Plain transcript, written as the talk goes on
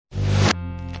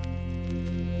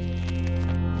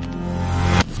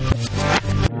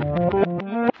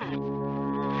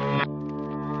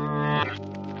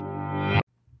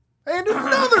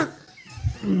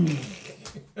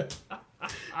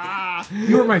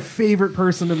You are my favorite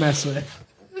person to mess with.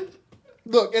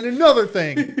 Look, and another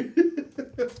thing.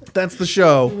 That's the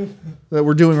show that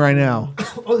we're doing right now.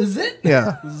 Oh, is it?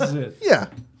 Yeah. This is it. Yeah.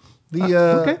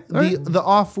 Okay, all right. The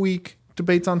off week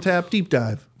Debates on Tap deep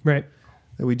dive Right.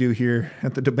 that we do here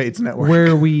at the Debates Network.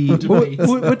 Where we what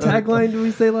Debates. tagline did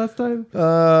we say last time?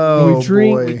 Oh, we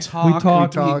drink, boy. We talk, we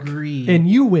talk. agree. and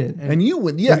you win. And you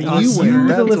win. Yeah, And you us, win. You,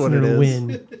 That's the what listener, it is.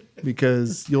 win.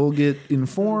 Because you'll get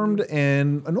informed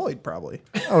and annoyed, probably.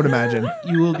 I would imagine.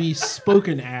 you will be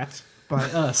spoken at by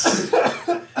us,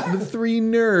 The three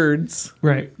nerds.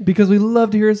 Right. Because we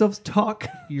love to hear ourselves talk.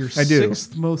 your I do.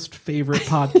 sixth most favorite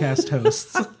podcast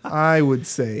hosts. I would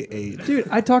say 8. Dude,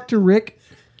 I talked to Rick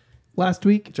last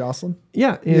week. Jocelyn?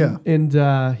 Yeah.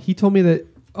 And he told me that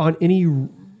on any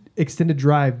extended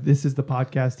drive, this is the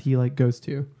podcast he goes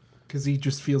to. Because he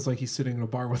just feels like he's sitting in a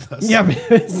bar with us. Yeah.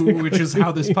 Which is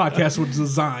how this podcast was I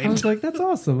designed. was like, that's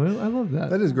awesome. I love that.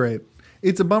 That is great.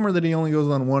 It's a bummer that he only goes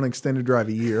on one extended drive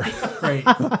a year. Right.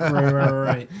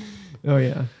 Oh,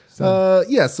 yeah. So,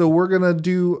 So we're going to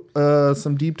do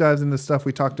some deep dives into stuff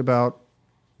we talked about.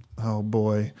 Oh,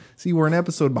 boy. See, we're an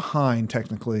episode behind,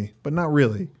 technically, but not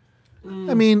really.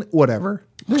 I mean, whatever.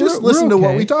 Just we're listen to what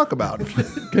okay. we talk about.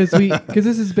 because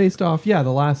this is based off, the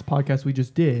last podcast we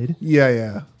just did.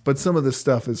 Yeah. But some of this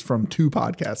stuff is from 2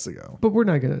 podcasts ago. But we're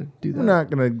not going to do that. We're not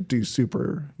going to do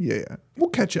super. Yeah. We'll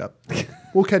catch up.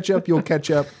 We'll catch up. You'll catch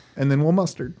up. And then we'll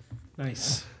mustard.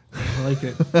 Nice. I like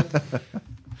it.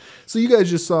 So you guys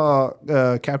just saw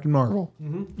Captain Marvel.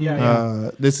 Yeah.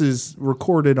 This is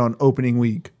recorded on opening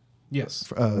week.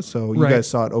 Yes. So you Right. guys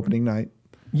saw it opening night.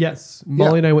 Yes.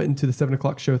 Molly and I went into the 7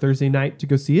 o'clock show Thursday night to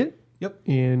go see it. Yep.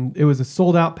 And it was a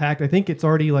sold out packed. I think it's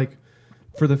already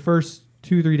for the first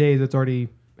 2-3 days, it's already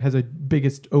has a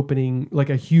biggest opening,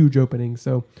 a huge opening.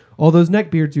 So all those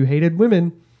neckbeards who hated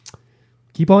women,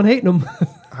 keep on hating them.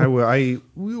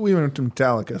 We went to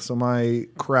Metallica, so my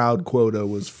crowd quota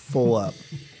was full up.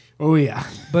 Oh, yeah.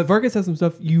 But Vargas has some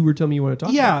stuff you were telling me you want to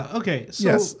talk about. Yeah. Okay. So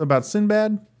Yes, about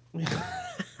Sinbad.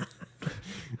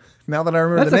 Now that I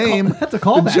remember That's the name, that's a the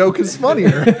callback. joke is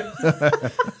funnier.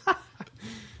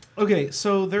 Okay,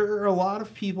 so there are a lot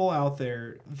of people out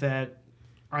there that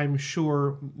I'm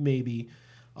sure maybe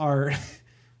are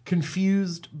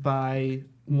confused by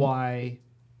why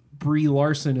Brie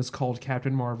Larson is called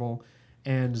Captain Marvel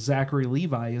and Zachary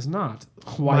Levi is not.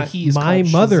 Why he's my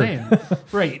called mother. Shazam.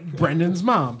 Right, Brendan's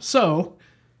mom. So,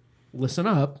 listen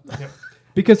up.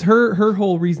 Because her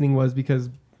whole reasoning was because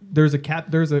there's a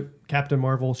Captain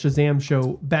Marvel Shazam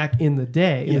show back in the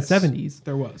day in Yes, the 70s.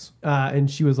 There was.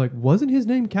 And she was like, wasn't his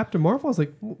name Captain Marvel? I was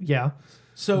like, well, yeah.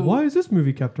 So Why is this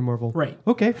movie Captain Marvel? Right.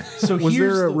 Okay. So Was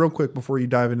here's there the, real quick before you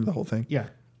dive into the whole thing? yeah.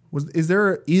 Is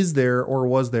there or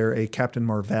was there a Captain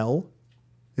Marvel?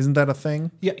 Isn't that a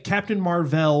thing? Yeah, Captain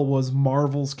Marvel was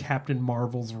Marvel's Captain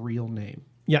Marvel's real name.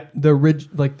 Yeah, the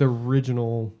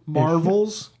original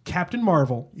Marvel's Captain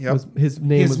Marvel. Yep. his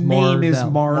name His was name is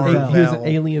Marvel. Marvel. He was an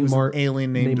alien, He was an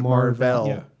alien named Marvel.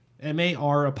 Yeah.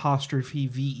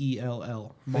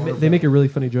 MAR''VELL. They make a really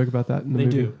funny joke about that in the They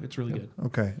movie. do. It's really good.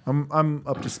 Okay, I'm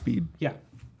up to speed. Yeah.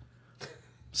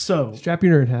 So Strap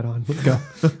your nerd hat on. Let's go.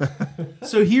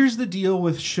 so here's the deal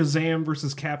with Shazam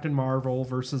versus Captain Marvel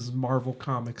versus Marvel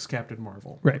Comics Captain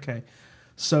Marvel. Right. Okay.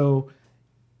 So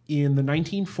in the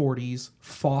 1940s,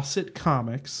 Fawcett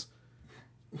Comics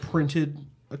printed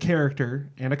a character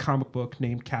and a comic book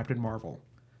named Captain Marvel.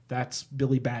 That's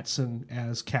Billy Batson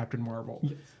as Captain Marvel.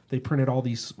 Yes. They printed all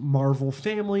these Marvel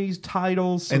families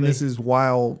titles. So And this is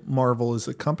while Marvel is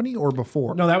a company or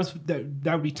before? no,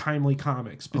 that would be Timely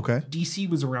Comics. But Okay. DC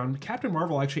was around. Captain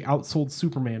Marvel actually outsold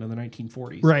Superman in the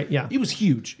 1940s. Right, yeah. It was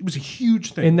huge. It was a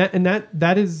huge thing. And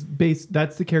that is based.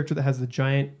 That's the character that has the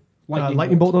giant Lightning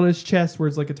lightning bolt. bolt on his chest, where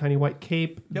it's like a tiny white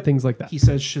cape, Yep. things like that. He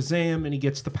says Shazam, and he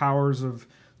gets the powers of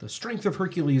the strength of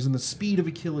Hercules and the speed of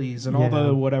Achilles and all Yeah.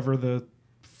 the whatever the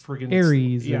friggin'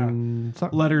 Ares and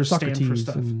letters stand for Socrates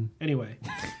stuff. and- Anyway,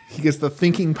 He gets the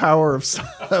thinking power of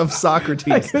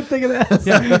Socrates. Couldn't think of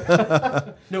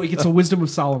that. no, he gets the wisdom of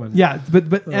Solomon. Yeah,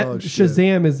 but Oh, shit.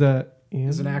 Shazam is an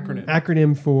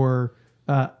acronym. for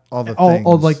All the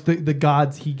all things. like the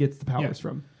gods he gets the powers Yeah.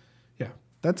 from. Yeah,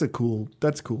 That's cool.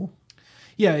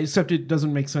 yeah. Except it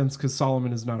doesn't make sense because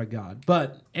Solomon is not a god.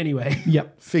 But anyway,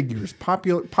 Yep. Figures, pop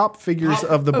figures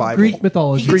of the Bible. Greek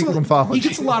mythology. Greek mythology. he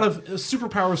gets a lot of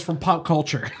superpowers from pop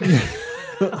culture.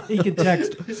 He can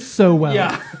text so well.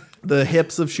 Yeah. The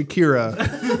hips of Shakira.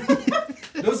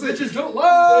 Those bitches don't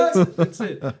lie. That's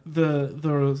it.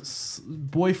 The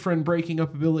boyfriend breaking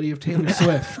up ability of Taylor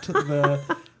Swift.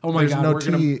 Oh my There's god, no we're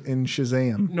T gonna in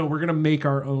Shazam. we're gonna make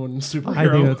our own superhero. I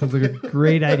think that sounds like a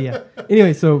great idea.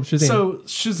 Anyway, so Shazam. So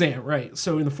Shazam, right?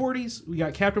 So in the 40s, we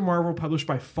got Captain Marvel published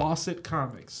by Fawcett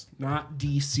Comics, not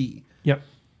DC. yep.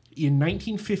 In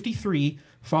 1953,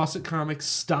 Fawcett Comics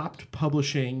stopped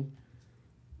publishing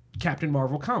Captain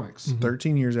Marvel comics.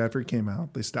 13 years after it came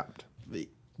out, they stopped.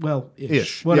 Well,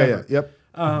 Ish. whatever. Yeah,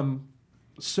 yep.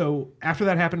 So after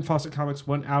that happened, Fawcett Comics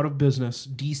went out of business.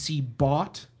 DC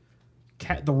bought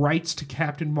the rights to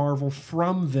Captain Marvel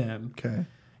from them. Okay.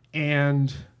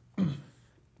 And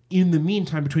in the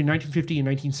meantime, between 1950 and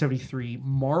 1973,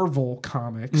 Marvel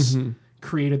Comics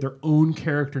created their own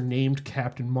character named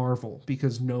Captain Marvel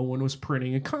because no one was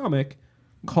printing a comic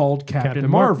called Captain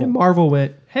Marvel. And Marvel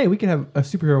went, hey, we can have a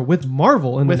superhero with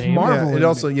Marvel in With the name. Marvel. Yeah, it in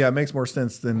also makes more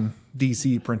sense than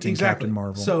DC printing Exactly. Captain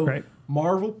Marvel. So Right.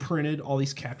 Marvel printed all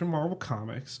these Captain Marvel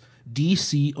comics.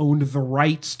 DC owned the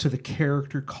rights to the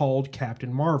character called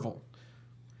Captain Marvel.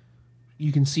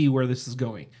 You can see where this is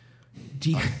going.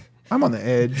 I'm on the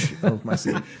edge of my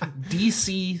seat.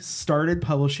 DC started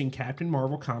publishing Captain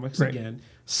Marvel comics Right. again,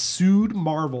 sued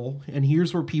Marvel, and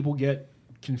here's where people get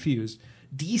confused.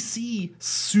 DC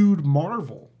sued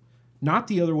Marvel, not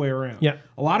the other way around. Yeah.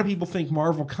 A lot of people think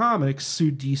Marvel Comics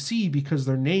sued DC because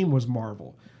their name was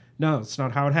Marvel. No, it's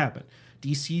not how it happened.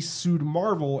 DC sued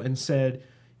Marvel and said,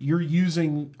 "You're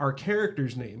using our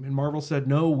character's name." And Marvel said,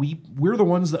 "No, we're the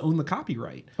ones that own the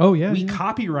copyright. Oh, yeah. We yeah.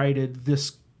 copyrighted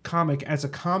this comic as a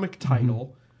comic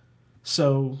title."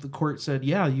 So the court said,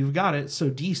 "Yeah, you've got it." So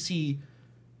DC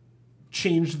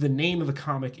changed the name of the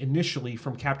comic initially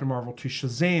from Captain Marvel to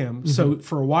Shazam. So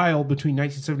for a while, between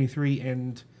 1973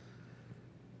 and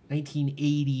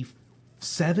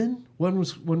 1987, when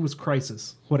was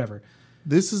Crisis? Whatever.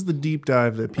 This is the deep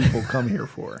dive that people come here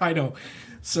for. I know.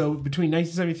 So between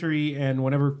 1973 and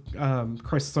whenever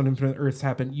Crisis on Infinite Earths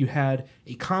happened, you had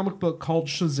a comic book called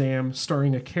Shazam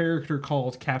starring a character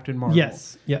called Captain Marvel.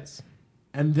 Yes.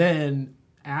 And then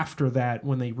after that,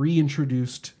 when they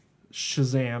reintroduced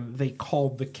Shazam, they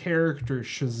called the character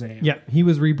Shazam. Yeah. He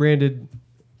was rebranded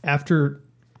after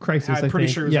Crisis, I'm pretty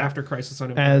think. sure it was Yeah. after Crisis on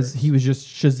Infinite As Earths. he was just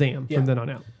Shazam Yeah. from then on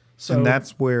out. So And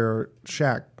that's where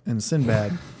Shaq and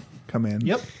Sinbad come in.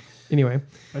 Yep, Anyway.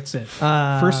 that's it.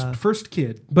 Uh, First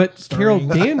kid. But Starring-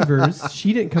 Carol Danvers,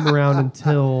 she didn't come around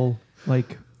until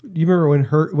like you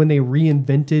remember when they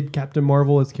reinvented Captain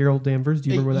Marvel as Carol Danvers? Do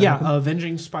you remember that? Yeah, happened?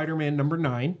 Avenging Spider-Man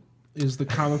 #9 is the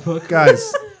comic book.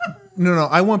 Guys, no,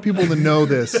 I want people to know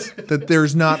this, that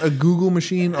there's not a Google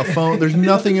machine, a phone. There's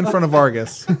nothing in front of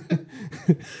Argus.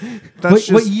 That's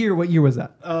What year was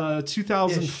that?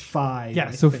 2005. Yeah,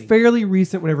 I so think. fairly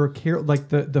recent. Whenever Carol, like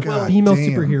the God female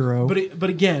damn. superhero, But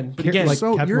again, like-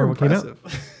 so Captain you're Marvel came out.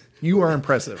 impressive. You are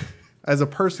impressive. As a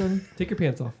person, take your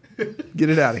pants off. get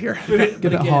it out of here. Get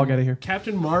that hog out of here.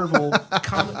 Captain Marvel,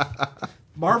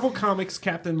 Marvel Comics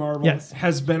Captain Marvel Yes.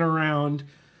 has been around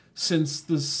since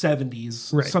the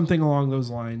 70s, Right. something along those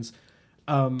lines.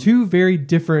 Two very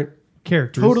different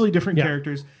characters. Totally different Yeah.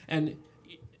 characters, and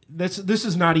this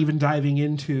is not even diving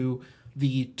into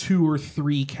the 2 or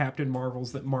 3 Captain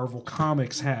Marvels that Marvel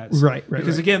Comics has. Right, Because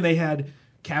right. again, they had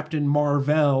Captain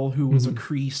Marvel, who was a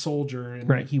Kree soldier, and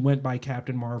Right. he went by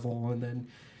Captain Marvel, and then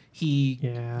he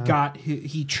Yeah.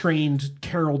 he trained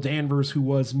Carol Danvers, who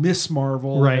was Miss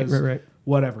Marvel, Right, as right.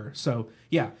 whatever. So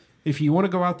yeah. If you want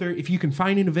to go out there, if you can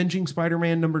find an Avenging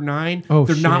Spider-Man #9, Oh,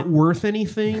 they're shit. not worth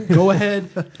anything. Go ahead,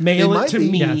 mail They it might to be.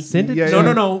 me. Yeah, send it Yeah, to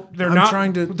yeah. No. They're I'm not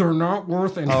trying to- They're not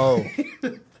worth anything. Oh.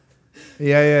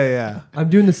 Yeah. I'm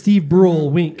doing the Steve Brule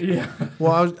wink. Yeah.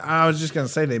 Well, I was just gonna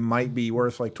say they might be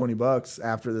worth like $20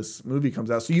 after this movie comes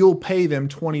out. So you'll pay them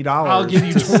 $20. I'll give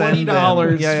you to send them.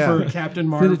 $20 Yeah. for Captain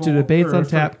Marvel. Send it to Debates or on for-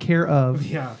 Tap, care of.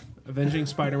 Yeah, Avenging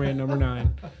Spider-Man #9.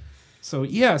 So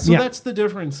yeah, that's the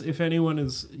difference. If anyone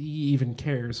even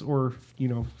cares, or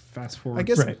fast forward. I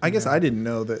guess Right. I didn't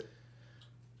know that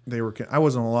they were. I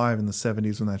wasn't alive in the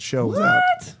 70s when that show was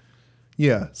out.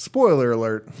 Yeah. Spoiler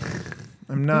alert.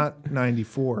 I'm not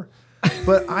 94.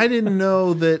 But I didn't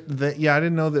know that. Yeah, I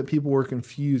didn't know that people were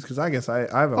confused because I guess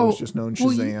I've always just known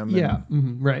Shazam. Yeah,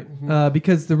 right.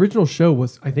 Because the original show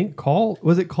was, I think, called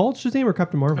Shazam or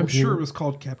Captain Marvel? I'm sure it was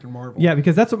called Captain Marvel. Yeah,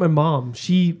 because that's what my mom,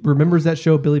 she remembers that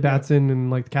show, Billy Batson and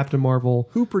like Captain Marvel.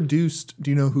 Who produced? Do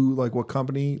you know who? Like what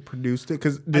company produced it?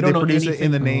 Because did don't they know produce it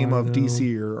in the anything. name Oh, of no.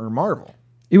 DC or Marvel?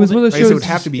 It was one of I those guess shows. it would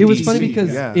have to be it was DC, funny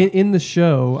because yeah. in the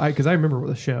show, because I remember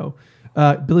the show,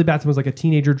 Billy Batson was like a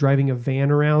teenager driving a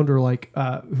van around, or like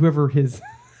whoever his,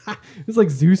 it was like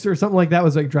Zeus or something like that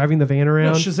was like driving the van No,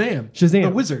 around. Shazam. Shazam. The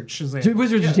wizard Shazam.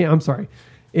 Wizard Yeah. Shazam. I'm sorry.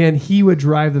 and he would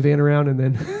drive the van around, and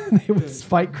then they would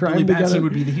fight crime Billy Batson together.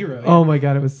 would be the hero. Oh my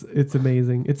god, it's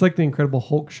amazing. It's like the Incredible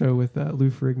Hulk show with Lou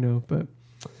Ferrigno,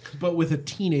 But with a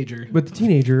teenager. but the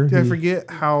teenager. Did I who- forget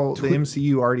how the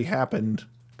MCU already happened?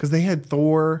 Because they had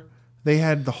Thor, they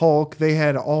had the Hulk, they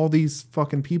had all these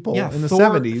fucking people in the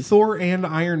 70s. Thor and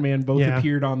Iron Man both Yeah.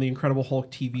 appeared on the Incredible Hulk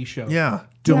TV show. Yeah.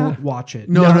 Don't Yeah. watch it.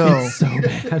 No. It's so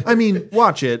bad. I mean,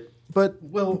 watch it, but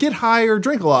Well, get high or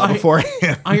drink a lot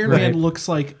beforehand. Iron Right. Man looks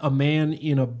like a man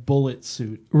in a bullet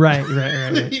suit. right.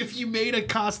 If you made a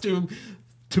costume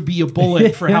to be a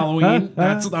bullet for Halloween,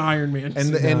 that's the Iron Man And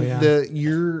suit. the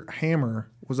your hammer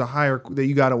was a higher that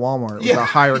you got at Walmart. It was a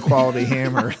higher quality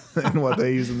hammer than what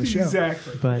they use in the show.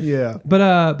 Exactly. But Yeah.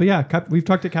 but yeah, we've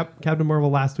talked to Captain Marvel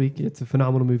last week. It's a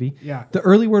phenomenal movie. Yeah. The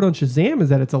early word on Shazam is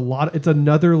that it's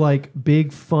another like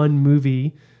big fun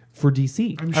movie for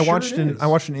DC. I'm I sure watched it is. I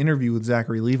watched an interview with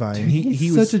Zachary Levi, and he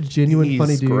he's was such a genuine, he's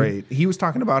funny dude. Great. He was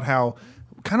talking about how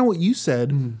kind of what you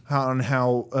said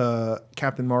how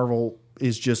Captain Marvel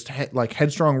is just like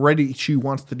headstrong, ready. She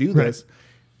wants to do this.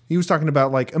 He was talking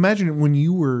about like imagine when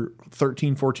you were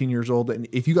 13, 14 years old, and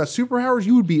if you got superpowers,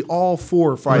 you would be all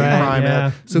for fighting Right, crime.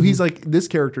 yeah. So he's like this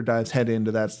character dives head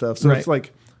into that stuff. So Right. it's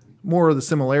like more of the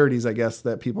similarities, I guess,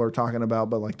 that people are talking about.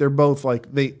 But like they're both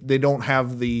like they don't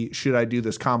have the should I do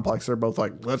this complex. They're both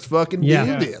like let's fucking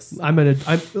Yeah. do this.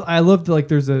 I loved like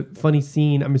there's a funny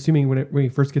scene. I'm assuming when he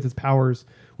first gets his powers,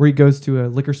 where he goes to a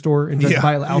liquor store and tries to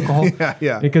buy alcohol.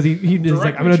 Yeah. Because he's like,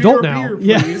 Direct I'm an me to adult your now. beer,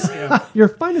 Yeah. please. Yeah. Your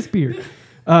finest beer.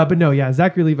 But no, yeah,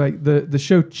 Zachary Levi, the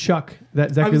show Chuck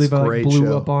that Zachary was- Levi like, Great blew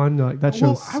show. up on, like that show.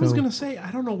 Well, I was gonna say I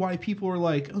don't know why people were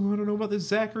like, oh, I don't know about this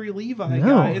Zachary Levi No,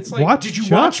 guy. It's like, watch did you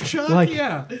Chuck. watch Chuck? Like-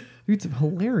 Yeah. It's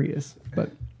hilarious,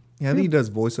 but Yeah, I think he does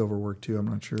voiceover work too. I'm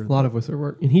not sure. a lot of voiceover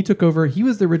work. And he took over. He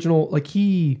was the original.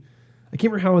 I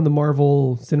can't remember how in the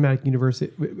Marvel Cinematic Universe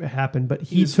it happened, but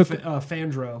he He's took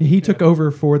Fandro. he took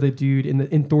over for the dude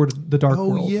in Thor: The Dark Oh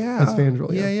World yeah, as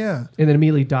Fandral. Yeah. And then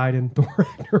immediately died in Thor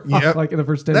Ragnarok, Yep. like in the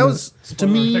first 10 That minutes. was to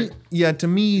me. Yeah, to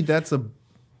me, that's a.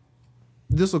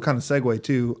 This will kind of segue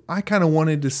too. I kind of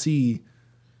wanted to see,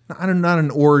 not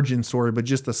an origin story, but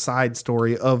just a side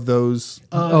story of those.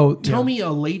 Tell me a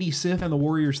Lady Sif and the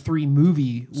Warriors 3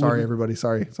 movie. Sorry, everybody.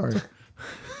 Sorry.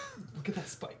 Look at that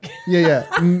spike.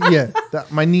 Yeah.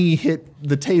 My knee hit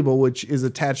the table, which is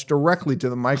attached directly to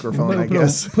the microphone. I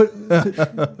guess.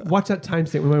 Watch that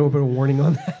timestamp. We might put a warning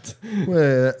on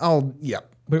that. I'll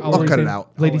But I'll what were cut you it saying?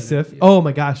 out. Lady I'll edit Sif. it. Oh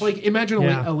my gosh. Like, imagine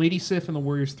Yeah. a Lady Sif and the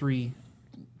Warriors 3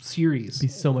 series. be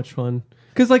so much fun.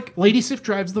 Because like Lady Sif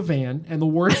drives the van, and the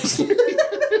Warriors.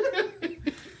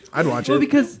 I'd watch well, it.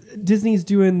 because Disney's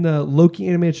doing the Loki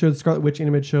animated show, the Scarlet Witch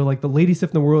animated show, like the Lady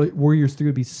Sif and the Warriors 3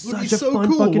 would be such a so fun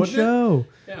cool, fucking wouldn't it? show.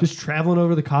 Yeah. Just traveling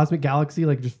over the cosmic galaxy,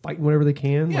 like just fighting whatever they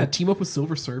can. Yeah, Like, team up with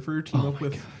Silver Surfer, team up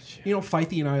with, fight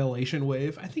the Annihilation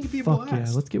Wave. I think it'd be a fuck blast.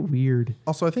 yeah, let's get weird.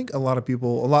 Also, I think a lot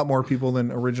more people than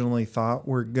originally thought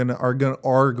are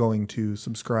going to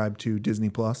subscribe to Disney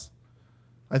Plus.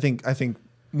 I think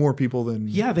more people than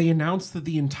Yeah, they announced that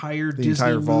the entire Disney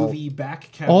entire vault. movie back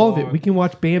catalog. All of it. We can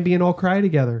watch Bambi and all cry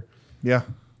together. yeah.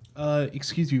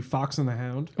 Excuse you, Fox and the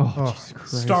Hound, Oh, Jesus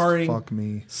Christ. starring Fuck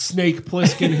me. Snake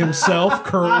Plissken himself,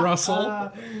 Kurt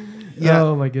Russell. Yeah.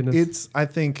 Oh my goodness. I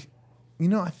think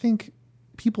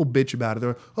people bitch about it. They're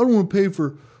like, I don't want to pay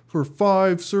for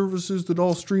 5 services that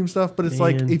all stream stuff, but it's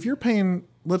like Man. if you're paying,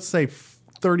 let's say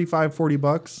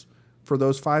 $35-$40 for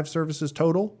those 5 services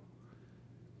total,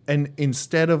 and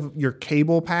instead of your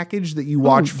cable package that you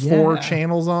watch 4 yeah.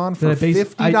 channels on Then for I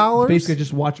 $50, basically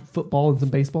just watch football and some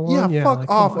baseball yeah, on. fuck like,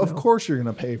 come off. on Of now. course you're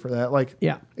gonna pay for that. Like,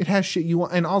 Yeah. it has shit you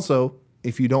want. And also,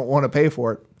 if you don't want to pay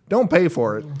for it, don't pay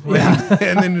for it. Yeah,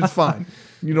 and then it's fine.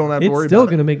 You don't have to worry It's still about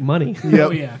going to make money. it. Yep.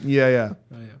 Oh, yeah. Yeah.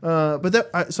 Oh, yeah. But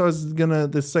that. So I was gonna.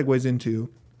 This segues into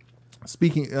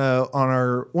speaking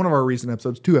on one of our recent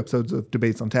episodes, 2 episodes of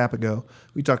Debates on Tap ago.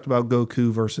 We talked about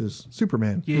Goku versus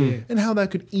Superman, Yeah. and how that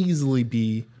could easily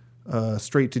be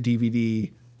straight to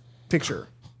DVD picture,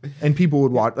 and people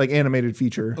would watch like animated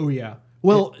feature. Oh yeah.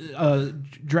 Well,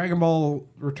 Dragon Ball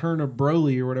Return of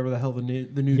Broly or whatever the hell the new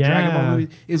Dragon Ball Yeah. movie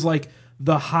is like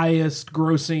the highest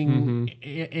grossing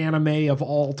anime of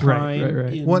all time.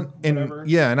 Right. in One and whatever.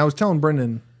 yeah, and I was telling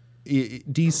Brendan,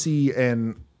 DC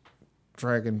and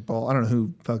Dragon Ball. I don't know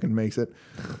who fucking makes it.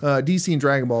 DC and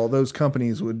Dragon Ball. Those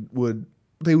companies would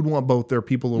want both their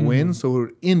people to win, so it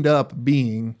would end up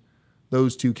being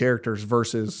those 2 characters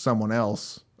versus someone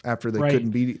else after they Right.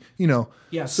 couldn't beat.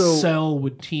 Yeah, So Cell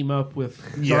would team up with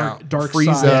Yeah, Dark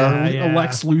Frieza. Side, Yeah.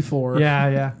 Lex Luthor.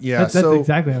 Yeah. Yeah, That's so-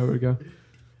 exactly how it would go.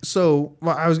 So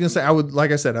well, I was gonna say I would,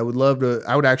 like I said, I would love to.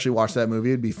 I would actually watch that movie.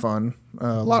 It'd be fun.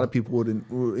 A lot of people would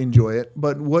enjoy it.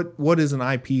 But what is an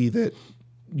IP that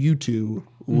you two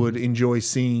would enjoy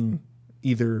seeing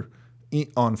either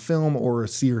on film or a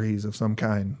series of some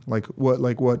kind? Like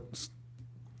what?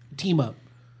 Team up.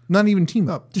 Not even team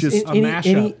up. Just a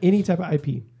mashup. any type of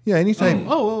IP. yeah, anytime.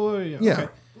 Yeah. Yeah.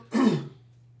 Okay.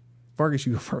 Vargas,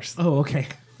 you go first. Oh, okay.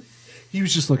 He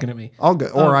was just looking at me. I'll go,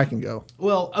 or I can go.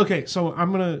 Well, okay, so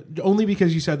I'm going to, only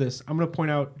because you said this, I'm going to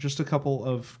point out just a couple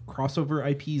of crossover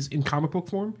IPs in comic book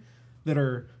form that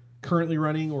are currently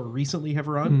running or recently have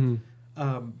run.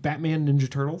 Batman Ninja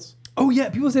Turtles. Oh yeah,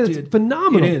 people say that's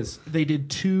phenomenal. It is. They did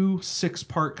 2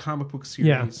 6-part comic book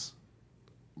series.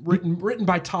 Written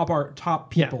by top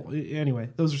people. Anyway,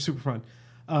 those are super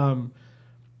fun.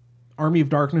 Army of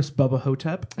Darkness, Bubba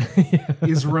Hotep,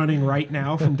 is running right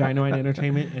now from Dynamite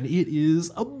Entertainment, and it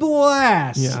is a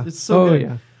blast. Yeah. It's so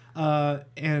good. Yeah.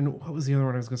 And what was the other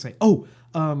one I was going to say? Oh,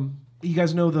 you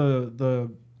guys know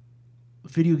the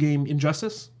video game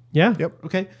Injustice? Yeah. Yep.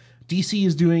 Okay. DC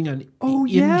is doing an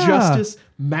yeah. Injustice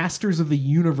Masters of the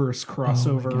Universe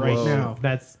crossover right Whoa. now.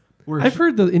 That's. Where I've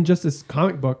heard the Injustice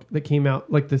comic book that came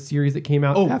out, like the series that came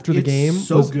out after the it's game,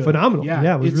 so was good. phenomenal.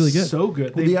 Yeah, it was it's really good. So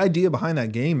good. Well, the idea behind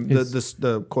that game, It's-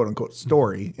 the quote unquote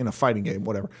story in a fighting game,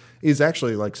 whatever, is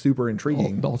actually like super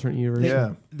intriguing. The alternate universe.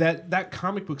 Yeah. that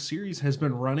comic book series has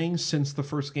been running since the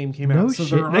first game came No out. So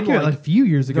shit. they're That on came out like a few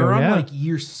years ago. they're on Yeah. like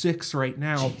year 6 right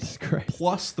now, Jesus Christ.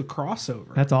 plus the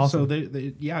crossover. That's awesome. So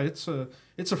they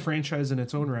it's a franchise in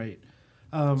its own right.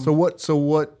 So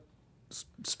what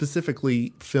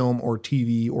specifically film or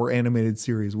TV or animated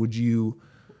series would you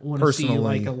Want to see personally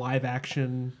like a live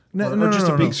action No, or no, just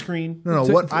no, a big no. screen? No,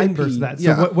 So what it's IP? inverse of that. So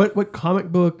Yeah. what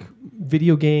comic book,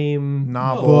 video game,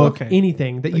 Novel. book, Okay.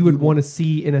 anything that you would want to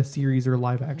see in a series or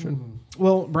live action?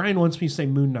 Well, Brian wants me to say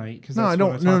Moon Knight because No, I what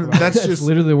don't. talk No, about. that's That's just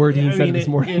literally the word he I said mean, this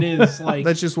morning. it is like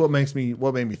that's just what made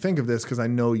me think of this because I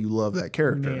know you love that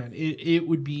character. man, it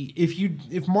would be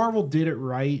if Marvel did it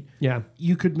right. Yeah.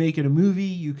 You could make it a movie.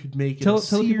 You could make it Tell a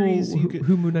people series. You could,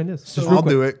 who Moon Knight is. So Just real I'll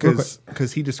quick, do it real quick.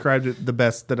 because he described it the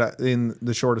best in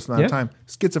the shortest amount of Yeah. time.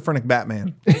 Schizophrenic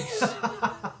Batman.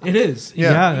 it is.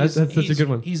 Yeah, He's- that's such a he's- good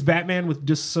one. He's Batman with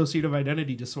dissociative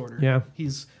identity disorder. Yeah.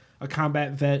 He's a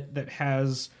combat vet that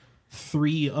has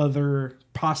 3 other,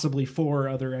 possibly 4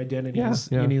 other identities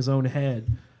Yeah. in his own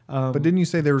head. But didn't you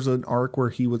say there was an arc where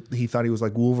he thought he was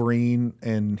like Wolverine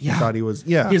and he Yeah. thought he was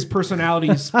His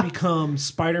personalities become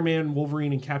Spider-Man,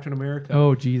 Wolverine, and Captain America.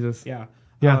 Oh Jesus. Yeah.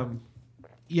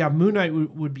 Yeah. Moon Knight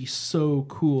would be so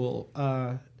cool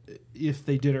if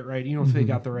they did it right. You know, if they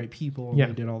got the right people and Yeah.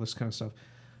 they did all this kind of stuff.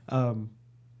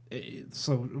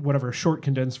 So whatever, a short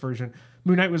condensed version.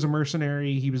 Moon Knight was a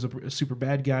mercenary. He was a super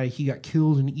bad guy. He got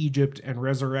killed in Egypt and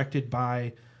resurrected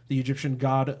by the Egyptian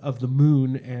god of the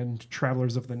moon and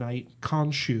travelers of the night,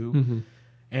 Khonshu.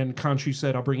 And Khonshu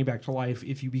said, I'll bring you back to life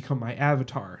if you become my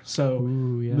avatar. So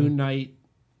Ooh, yeah. Moon Knight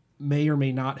may or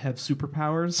may not have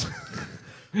superpowers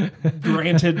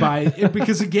granted by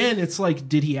because again it's like,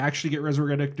 did he actually get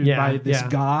resurrected Yeah, by this yeah.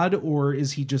 god, or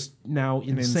is he just now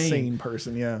an insane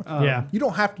person. Yeah. Yeah. You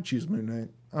don't have to choose Moon Knight.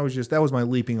 That was my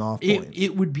leaping off point.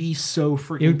 It would be so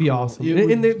freaking It would be cool. awesome. It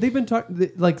would- And they've been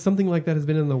talking like something like that has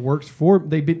been in the works for.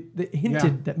 They hinted Yeah.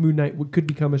 that Moon Knight could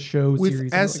become a show With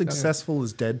series. as something like that. successful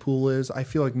as Deadpool is, I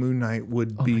feel like Moon Knight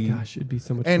would Oh be my gosh, it'd be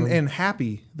so much and fun. and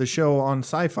Happy, the show on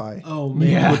Sci-Fi. oh man,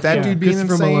 Yeah. With that dude being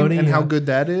Christopher insane Maloney, and how yeah. good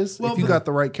that is, Well, if you but- got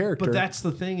the right character. but that's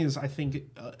the thing is I think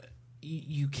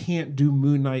you can't do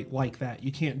Moon Knight like that.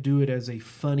 You can't do it as a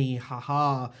funny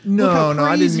haha. look how no,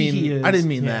 I didn't crazy he mean is. I didn't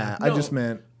mean Yeah. that. I just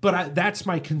meant But that's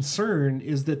my concern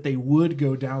is that they would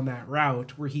go down that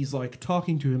route where he's like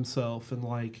talking to himself and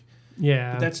like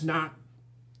yeah,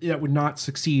 that would not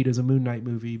succeed as a Moon Knight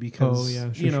movie because Oh,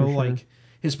 yeah, sure, you know sure. like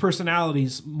his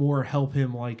personalities more help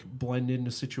him like blend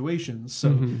into situations. So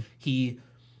Mm-hmm. he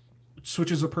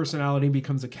switches a personality and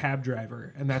becomes a cab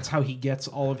driver, and that's how he gets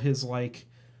all of his like.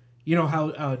 You know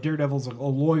how Daredevil's a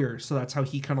lawyer, so that's how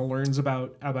he kind of learns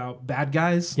about bad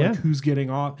guys, Yeah. like who's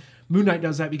getting off. Moon Knight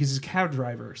does that because he's a cab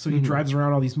driver, so he drives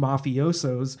around all these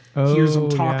mafiosos, hears them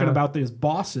Mm-hmm. Oh, talking yeah. about his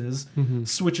bosses,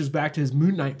 switches back to his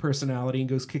Moon Knight personality, and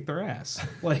goes kick their ass.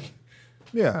 Like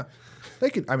yeah.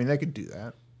 They could do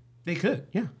that. they could,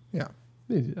 yeah, Yeah.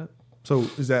 Maybe that. So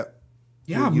is that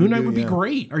yeah. You Moon Knight do, would be yeah.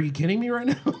 great. Are you kidding me right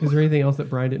now? Is there anything else that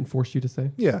Brian didn't force you to say?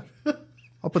 yeah.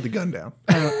 I'll put the gun down.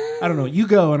 I don't know. You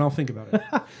go, and I'll think about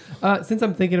it. Since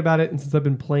I'm thinking about it, and since I've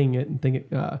been playing it and thinking,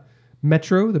 the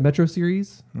Metro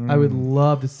series, I would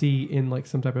love to see in like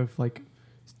some type of like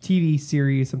TV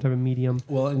series, some type of medium.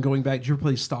 Well, and going back, did you ever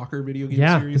play Stalker video game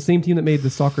Yeah, series? the same team that made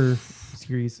the soccer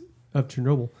series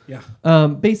Chernobyl. Yeah.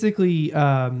 Basically,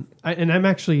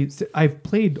 I've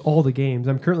played all the games.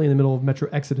 I'm currently in the middle of Metro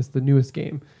Exodus, the newest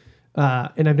game,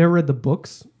 and I've never read the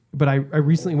books, but I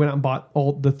recently went out and bought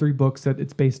all the 3 books that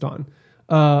it's based on.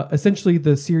 Essentially,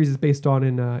 the series is based on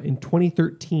in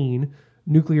 2013,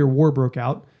 nuclear war broke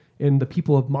out, and the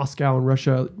people of Moscow and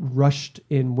Russia rushed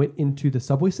and went into the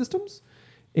subway systems.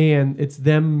 And it's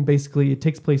them basically. It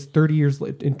takes place 30 years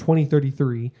in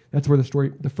 2033. That's where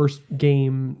the first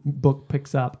game book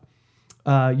picks up.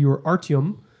 You're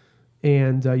Artyom,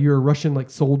 and you're a Russian like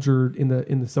soldier in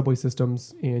the subway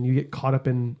systems, and you get caught up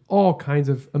in all kinds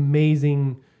of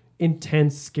amazing,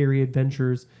 intense, scary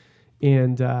adventures,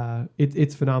 and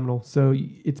it's phenomenal. So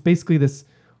it's basically this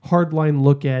hardline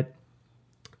look at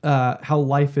how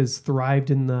life has thrived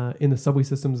in the subway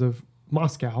systems of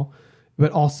Moscow.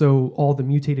 But also all the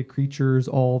mutated creatures,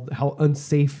 all how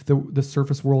unsafe the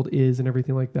surface world is, and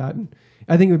everything like that. And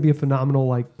I think it would be a phenomenal,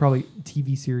 like probably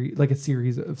TV series, like a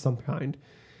series of some kind.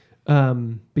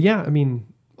 But yeah, I mean,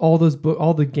 all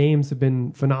the games have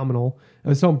been phenomenal. I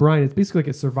was telling Brian, it's basically like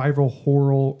a survival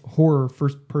horror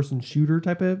first person shooter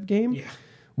type of game,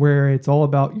 where it's all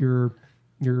about your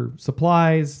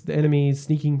supplies, the enemies,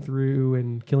 sneaking through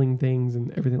and killing things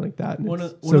and everything like that. And one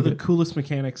of the coolest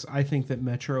mechanics I think that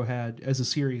Metro had as a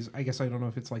series, I guess I don't know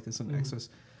if it's like this in Nexus,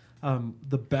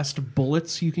 the best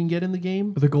bullets you can get in the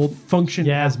game, the gold function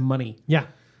as money. Yeah.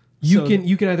 You can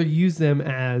either use them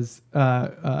as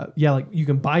like you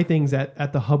can buy things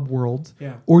at the hub worlds,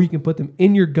 or you can put them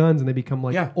in your guns and they become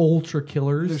like ultra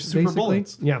killers. They're super basically.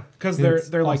 bullets, because they're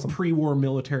awesome. Like pre-war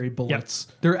military bullets.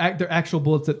 They're actual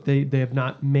bullets that they have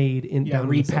not made down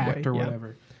repacked or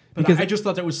whatever. But because I just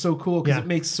thought that was so cool because it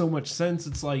makes so much sense.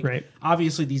 It's like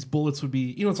obviously these bullets would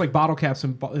be it's like bottle caps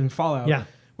in Fallout. Yeah.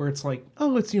 Where it's like,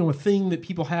 it's a thing that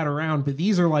people had around, but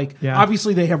these are like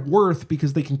obviously they have worth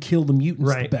because they can kill the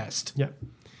mutants the best. Yeah,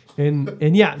 and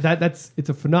it's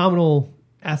a phenomenal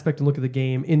aspect and look at the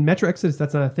game. In Metro Exodus,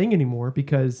 that's not a thing anymore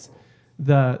because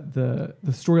the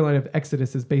storyline of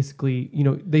Exodus is basically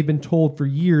they've been told for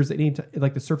years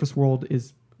that the surface world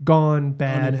is gone,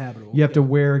 bad, uninhabitable. You have to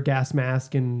wear a gas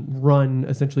mask and run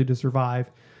essentially to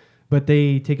survive. But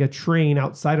they take a train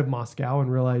outside of Moscow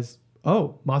and realize,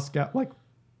 Moscow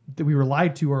we were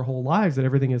lied to our whole lives that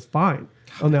everything is fine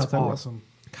on the outside world. Awesome.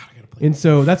 God, I gotta play. And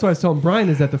so that's why I was telling Brian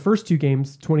is that the first 2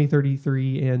 games,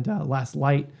 2033 and Last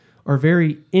Light, are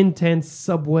very intense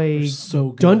subway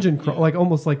dungeon crawl, like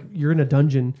almost like you're in a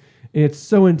dungeon, and it's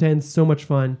so intense, so much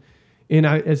fun. And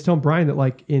I was telling Brian that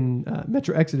like in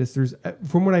Metro Exodus, there's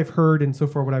from what I've heard and so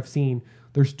far what I've seen,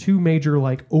 there's 2 major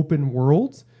like open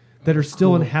worlds that are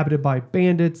still inhabited by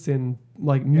bandits and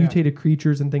like mutated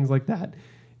creatures and things like that.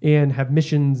 And have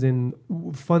missions and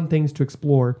fun things to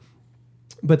explore,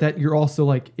 but that you're also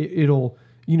like it'll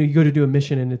you go to do a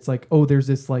mission and it's like there's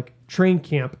this like train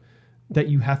camp that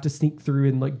you have to sneak through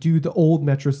and like do the old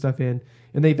Metro stuff in,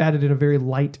 and they've added in a very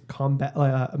light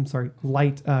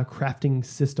crafting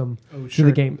system to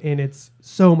the game, and it's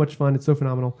so much fun. It's so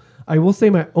phenomenal. I will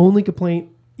say my only complaint,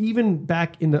 even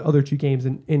back in the other 2 games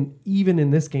and even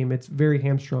in this game, it's very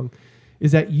hamstrung.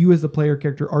 Is that you as the player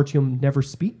character, Artyom, never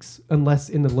speaks unless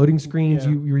in the loading screens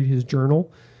you read his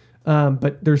journal.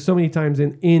 But there's so many times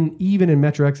even in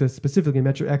Metro Exodus, specifically in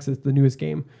Metro Exodus, the newest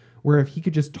game, where if he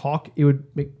could just talk, it would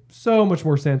make so much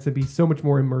more sense and be so much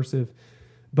more immersive.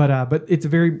 But it's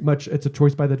it's a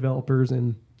choice by the developers,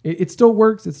 and it still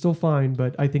works. It's still fine,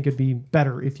 but I think it'd be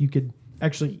better if you could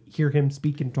actually hear him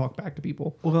speak and talk back to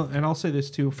people. Well, and I'll say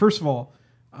this too. First of all,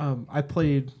 I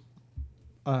played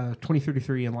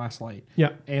 2033 and Last Light.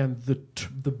 Yeah. And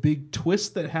the big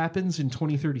twist that happens in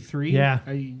 2033,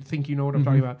 I think you know what I'm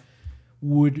talking about,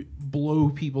 would blow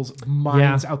people's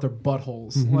minds out their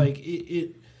buttholes. Like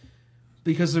it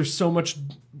because there's so much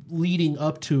leading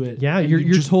up to it. Yeah,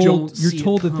 you're told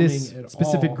that this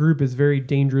specific group is very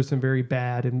dangerous and very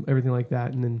bad and everything like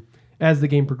that. And then as the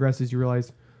game progresses, you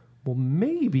realize, well,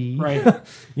 maybe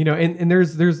and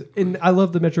there's I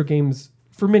love the Metro games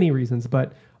for many reasons,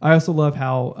 but I also love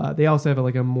how they also have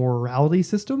a morality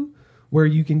system where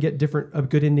you can get a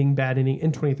good ending, bad ending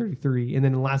in 2033, and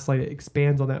then in Last Light it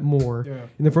expands on that more. Yeah.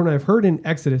 And then from what I've heard in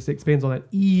Exodus, it expands on that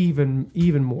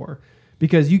even more,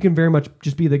 because you can very much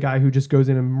just be the guy who just goes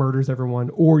in and murders everyone,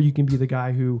 or you can be the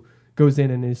guy who goes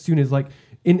in and as soon as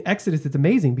in Exodus, it's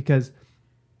amazing because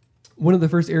one of the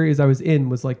first areas I was in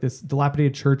was like this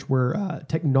dilapidated church where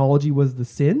technology was the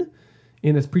sin,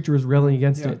 and this preacher was railing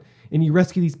against it. And you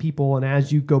rescue these people, and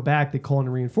as you go back, they call in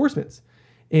reinforcements.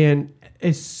 And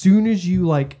as soon as you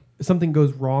something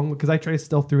goes wrong, because I try to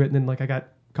stealth through it, and then I got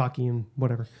cocky and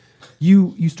whatever.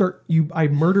 I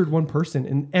murdered one person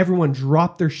and everyone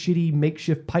dropped their shitty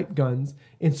makeshift pipe guns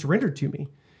and surrendered to me.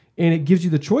 And it gives you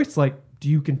the choice, like, do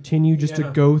you continue just to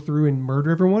go through and murder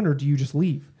everyone, or do you just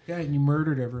leave? Yeah, and you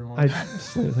murdered everyone.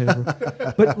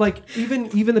 But like even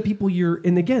the people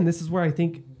and again, this is where I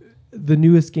think the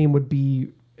newest game would be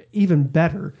even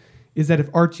better, is that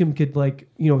if Artyom could, like,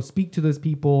 speak to those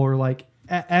people, or like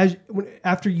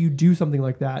after you do something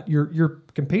like that, your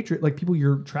compatriot, like people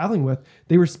you're traveling with,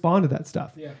 they respond to that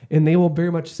stuff. Yeah. And they will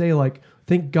very much say, like,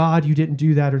 thank God you didn't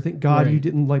do that, or thank God you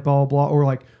didn't, like, blah, blah, blah, or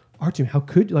like, Artyom, how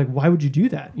could, like, why would you do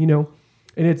that? And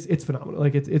it's phenomenal.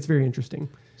 Like, it's very interesting.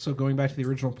 So going back to the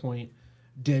original point,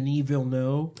 Denis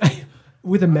Villeneuve.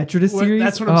 With a Metrodus series?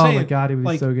 That's what I'm saying. Oh my God, it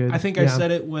would be so good. I think I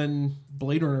said it when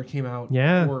Blade Runner came out.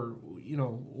 Yeah. Or,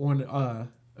 when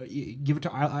give it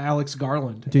to Alex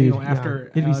Garland. Dude,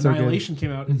 after it'd be so good. Annihilation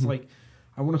came out, it's like,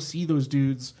 I want to see those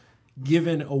dudes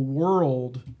given a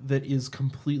world that is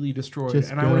completely destroyed.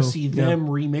 Just I want to see them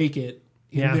remake it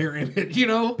in their image,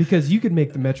 Because you could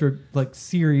make the Metro, like,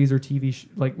 series or TV,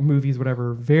 like, movies,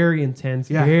 whatever, very intense,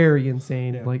 very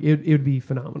insane. Yeah. Like, it would be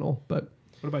phenomenal. But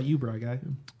what about you, Bry Guy?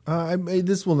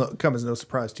 This will come as no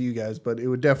surprise to you guys, but it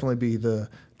would definitely be the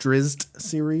Drizzt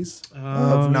series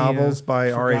of novels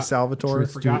by R.A. Salvatore.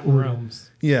 Forgotten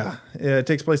Realms. Yeah, it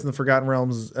takes place in the Forgotten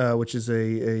Realms, which is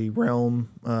a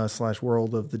realm /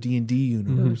 world of the D&D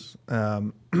universe.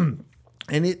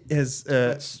 And it has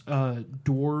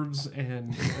dwarves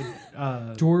and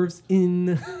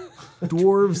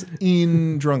dwarves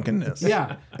in drunkenness.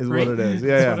 Yeah, is what it is.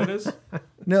 Yeah, what it is.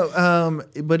 No,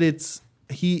 but it's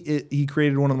he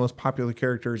created one of the most popular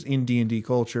characters in D&D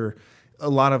culture. A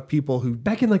lot of people who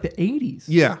back in, like, the 80s.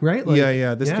 Yeah, right. Like,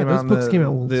 This came out. Those books came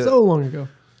out so long ago.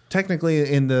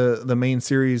 Technically, in the main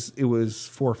series, it was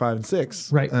 4, 5, and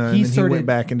 6. Right. And he went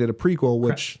back and did a prequel,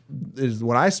 which is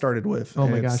what I started with. Oh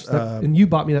my gosh! And you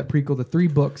bought me that prequel, the 3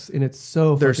 books, and it's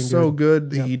so they're fucking so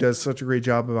good. Yep. He does such a great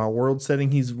job about world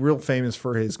setting. He's real famous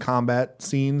for his combat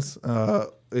scenes.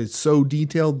 It's so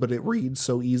detailed, but it reads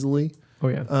so easily. Oh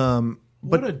yeah.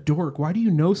 What a dork. Why do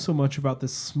you know so much about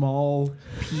this small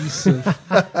piece of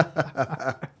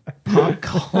pop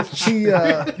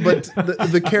culture? But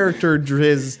the character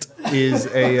Drizzt is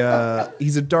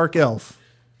he's a dark elf.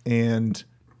 And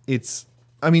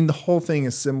the whole thing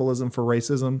is symbolism for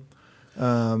racism.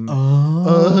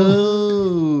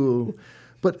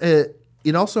 But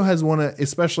it also has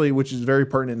especially, which is very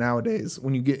pertinent nowadays,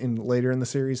 when you get in later in the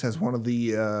series, has one of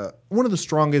the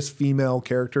strongest female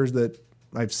characters that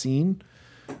I've seen.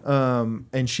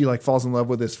 And she, like, falls in love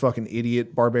with this fucking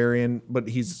idiot barbarian, but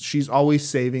she's always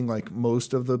saving, like,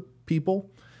 most of the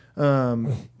people.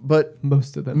 But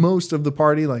most of the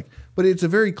party, like, but it's a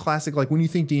very classic, like, when you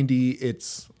think D&D,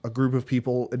 it's a group of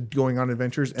people going on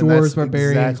adventures, and dwarves, that's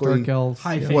barbarians, exactly dark elves,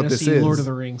 high what this fantasy, is. Lord of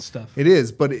the Rings stuff. It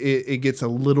is, but it gets a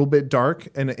little bit dark,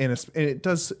 and it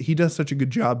does. He does such a good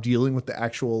job dealing with the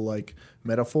actual, like,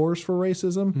 metaphors for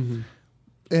racism.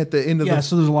 At the end of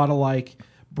so there's a lot of, like,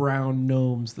 brown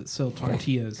gnomes that sell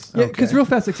tortillas. Yeah, because real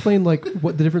fast, explain, like,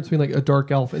 what the difference between, like, a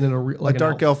dark elf and then a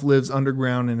dark elf lives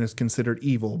underground and is considered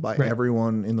evil by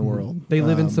everyone in the world. They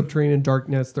live in subterranean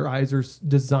darkness. Their eyes are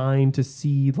designed to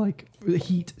see, like,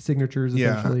 heat signatures,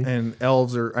 essentially. And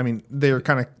elves they're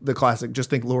kind of the classic. Just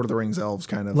think Lord of the Rings elves,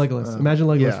 kind of. Legolas. Imagine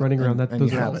Legolas running around.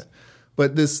 Those are elves.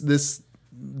 But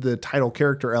the title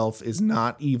character elf is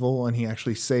not evil, and he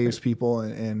actually saves people.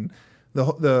 And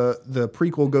the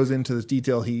prequel goes into this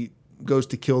detail. He goes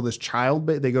to kill this child.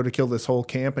 They go to kill this whole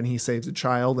camp, and he saves a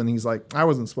child. And he's like, I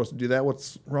wasn't supposed to do that.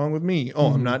 What's wrong with me? Oh,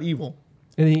 I'm not evil.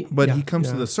 And he comes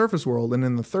to the surface world, and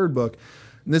in the third book,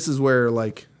 and this is where,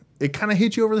 like, it kind of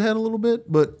hits you over the head a little bit,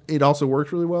 but it also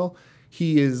works really well.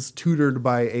 He is tutored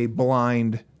by a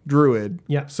blind druid.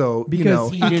 Yeah. So,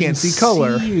 because he can't see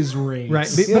color. His race. Right.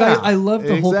 But I love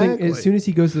the whole thing. As soon as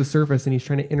he goes to the surface and he's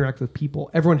trying to interact with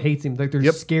people, everyone hates him. Like,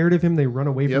 they're scared of him. They run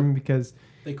away from him because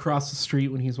they cross the street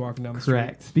when he's walking down the street.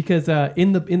 Correct. Because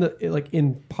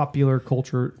in popular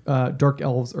culture, dark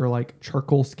elves are, like,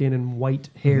 charcoal skin and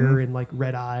white hair and, like,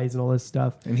 red eyes and all this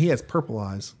stuff. And he has purple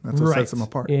eyes. That's what sets him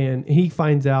apart. And he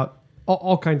finds out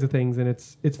all kinds of things, and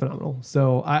it's phenomenal.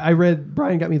 So I read,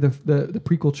 Brian got me the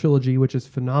prequel trilogy, which is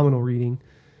phenomenal reading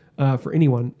for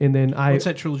anyone. And then what's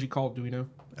that trilogy called? Do we know?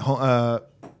 Hold on.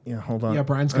 Yeah,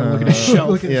 Brian's gonna look at his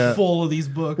shelf full of these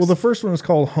books. Well, the first one is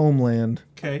called Homeland.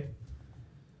 Okay.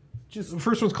 The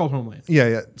first one's called Homeland.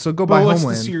 Yeah. So go by Homeland.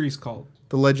 What's the series called?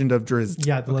 The Legend of Drizzt.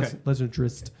 Yeah, the Legend of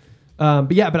Drizzt.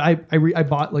 I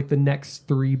bought like the next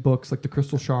 3 books, like the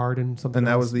Crystal Shard and something. And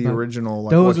that else. was the original.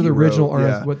 Like, those what are the he wrote. original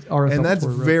Yeah. what R.S. And that's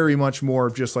Salvatore wrote. very much more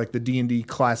of just like the D&D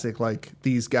classic, like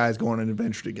these guys go on an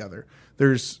adventure together.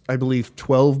 There's, I believe,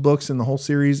 12 books in the whole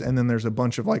series, and then there's a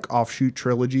bunch of like offshoot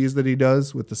trilogies that he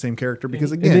does with the same character.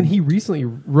 Because again, and then he recently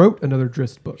wrote another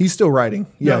Drizzt book. he's still writing.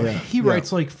 Yeah, No, yeah. he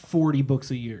writes like 40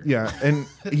 books a year. Yeah, and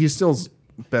he's still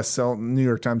New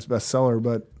York Times bestseller,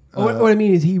 but. What I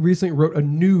mean is he recently wrote a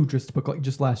new Drizzt book like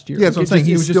just last year. Yeah, that's what I'm saying. It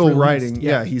He's was just still released. writing.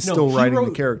 Yeah, he's No, still he writing the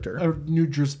wrote character. A new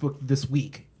Drizzt book this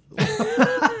week.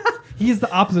 He is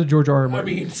the opposite of George R. R. I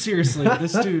Martin. mean, seriously,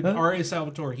 this dude, R.A.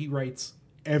 Salvatore, he writes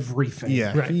everything.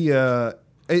 Yeah, Right.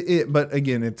 he. But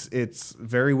again, it's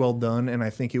very well done, and I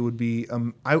think it would be.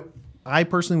 I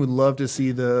personally would love to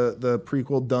see the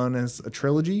prequel done as a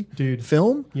trilogy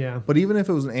film. Yeah. But even if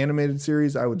it was an animated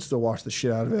series, I would still watch the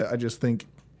shit out of it. I just think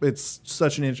it's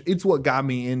such it's what got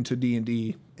me into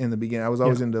D&D in the beginning. I was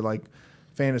always into like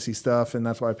fantasy stuff, and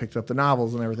that's why I picked up the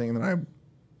novels and everything. And then I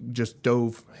just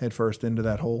dove headfirst into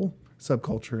that whole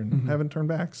subculture and haven't turned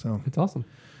back. So It's awesome.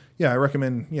 yeah, I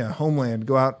recommend. Yeah, Homeland.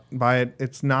 Go out, buy it.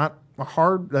 It's not a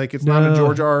hard, like it's not a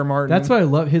George R. R. Martin. That's what I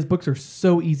love. His books are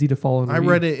so easy to follow. And I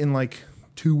read it in like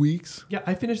 2 weeks. Yeah,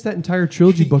 I finished that entire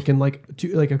trilogy book in like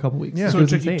a couple weeks. Yeah. So it it was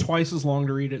took you insane. twice as long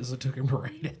to read it as it took him to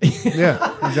write it.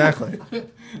 Yeah, exactly.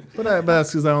 But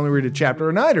that's because I only read a chapter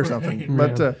a night or something.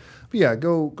 Right. But yeah,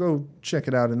 go check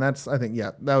it out. And that's, I think,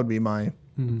 yeah, that would be my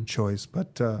choice.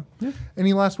 But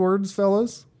any last words,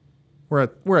 fellas? We're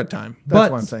at time. That's why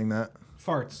I'm Butts. saying that.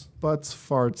 Farts. Butts,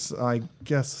 farts. I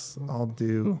guess I'll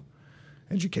do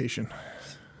education.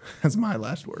 That's my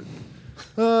last word.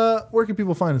 Where can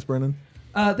people find us, Brendan?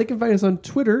 They can find us on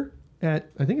Twitter at,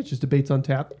 I think it's just Debates on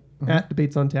Tap, at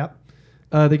Debates on Tap.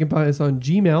 They can find us on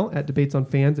Gmail at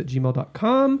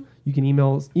debatesonfans@gmail.com. You can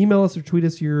email us or tweet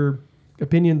us your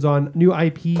opinions on new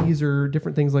IPs or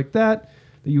different things like that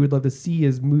you would love to see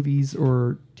as movies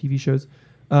or TV shows.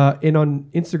 And on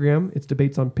Instagram, it's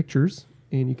Debates on Pictures,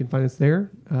 and you can find us there.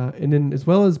 And then as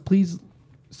well as please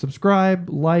subscribe,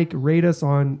 rate us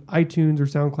on iTunes or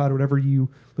SoundCloud, whatever you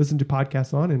listen to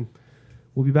podcasts on, and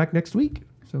we'll be back next week.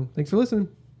 So thanks for listening.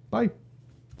 Bye.